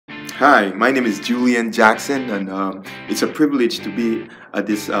Hi, my name is Julian Jackson, and it's a privilege to be at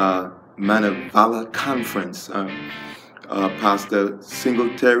this Men of Valor Conference. Pastor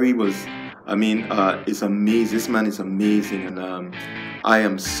Singletary is amazing. This man is amazing, and I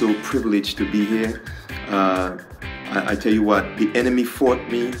am so privileged to be here. I tell you what, the enemy fought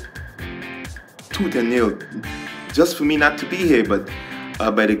me tooth and nail just for me not to be here, but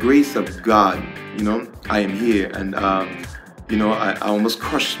by the grace of God, I am here, and I almost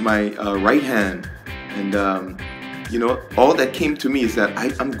crushed my right hand, and all that came to me is that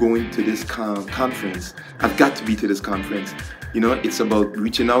I'm going to this conference. I've got to be to this conference. It's about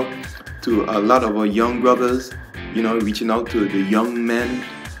reaching out to a lot of our young brothers, reaching out to the young men,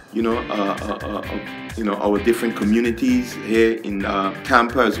 our different communities here in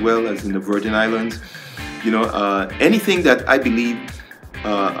Tampa as well as in the Virgin Islands. Anything that I believe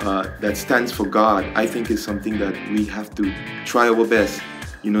that stands for God, I think is something that we have to try our best,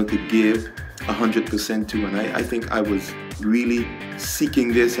 to give 100% to. And I think I was really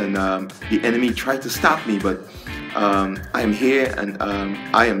seeking this, and the enemy tried to stop me, but I'm here, and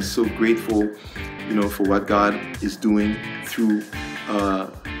I am so grateful, for what God is doing through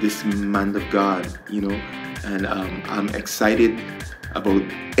this man of God, and I'm excited about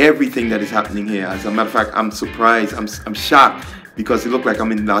everything that is happening here. As a matter of fact, I'm surprised, I'm shocked, because it looked like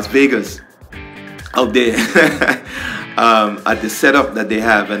I'm in Las Vegas out there at the setup that they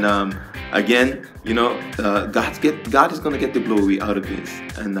have. And again, God is going to get the glory out of this.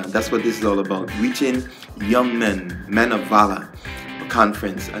 And that's what this is all about, reaching young men of valor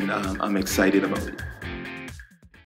conference. And I'm excited about it.